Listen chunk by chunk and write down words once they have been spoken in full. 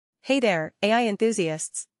Hey there, AI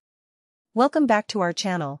enthusiasts! Welcome back to our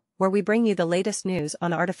channel, where we bring you the latest news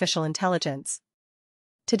on artificial intelligence.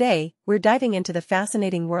 Today, we're diving into the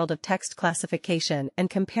fascinating world of text classification and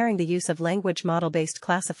comparing the use of language model-based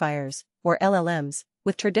classifiers, or LLMs,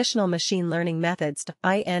 with traditional machine learning methods.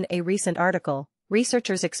 In a recent article,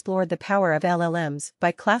 researchers explored the power of LLMs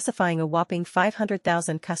by classifying a whopping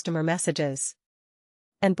 500,000 customer messages.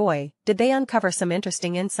 And boy, did they uncover some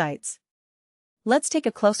interesting insights. Let's take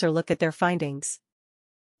a closer look at their findings.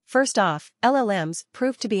 First off, LLMs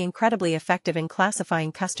proved to be incredibly effective in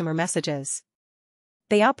classifying customer messages.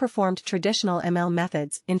 They outperformed traditional ML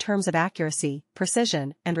methods in terms of accuracy,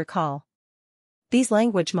 precision, and recall. These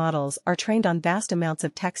language models are trained on vast amounts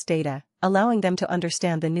of text data, allowing them to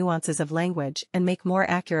understand the nuances of language and make more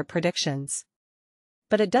accurate predictions.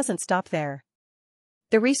 But it doesn't stop there.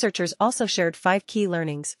 The researchers also shared 5 key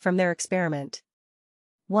learnings from their experiment.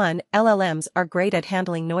 1. LLMs are great at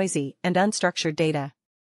handling noisy and unstructured data.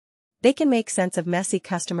 They can make sense of messy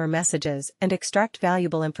customer messages and extract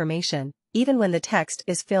valuable information, even when the text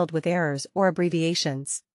is filled with errors or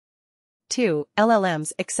abbreviations. 2.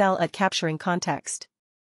 LLMs excel at capturing context.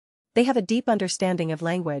 They have a deep understanding of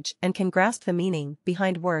language and can grasp the meaning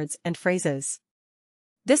behind words and phrases.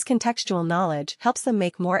 This contextual knowledge helps them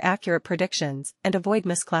make more accurate predictions and avoid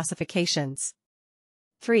misclassifications.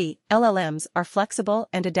 3. LLMs are flexible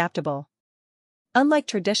and adaptable. Unlike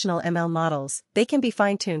traditional ML models, they can be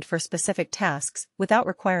fine-tuned for specific tasks without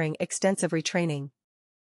requiring extensive retraining.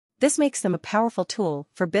 This makes them a powerful tool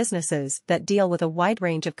for businesses that deal with a wide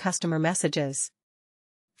range of customer messages.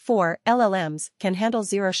 4. LLMs can handle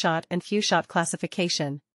zero-shot and few-shot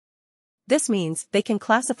classification. This means they can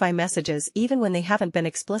classify messages even when they haven't been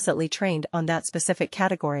explicitly trained on that specific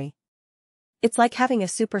category. It's like having a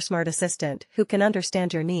super smart assistant who can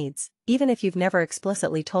understand your needs, even if you've never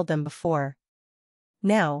explicitly told them before.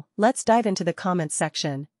 Now, let's dive into the comments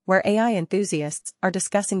section, where AI enthusiasts are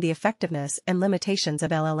discussing the effectiveness and limitations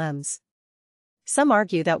of LLMs. Some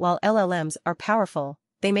argue that while LLMs are powerful,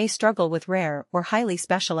 they may struggle with rare or highly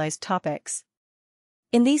specialized topics.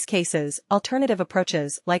 In these cases, alternative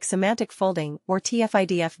approaches like semantic folding or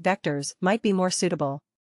TF-IDF vectors might be more suitable.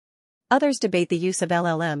 Others debate the use of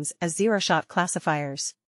LLMs as zero-shot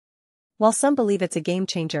classifiers. While some believe it's a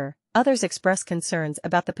game-changer, others express concerns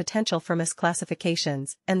about the potential for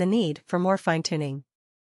misclassifications and the need for more fine-tuning.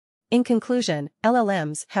 In conclusion,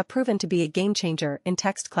 LLMs have proven to be a game-changer in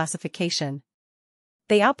text classification.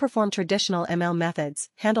 They outperform traditional ML methods,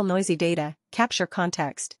 handle noisy data, capture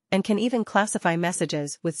context, and can even classify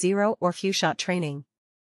messages with zero or few-shot training.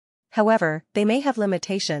 However, they may have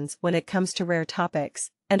limitations when it comes to rare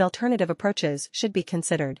topics, and alternative approaches should be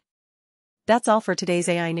considered. That's all for today's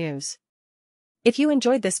AI news. If you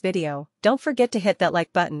enjoyed this video, don't forget to hit that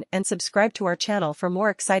like button and subscribe to our channel for more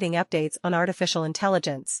exciting updates on artificial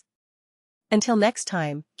intelligence. Until next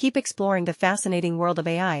time, keep exploring the fascinating world of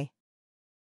AI.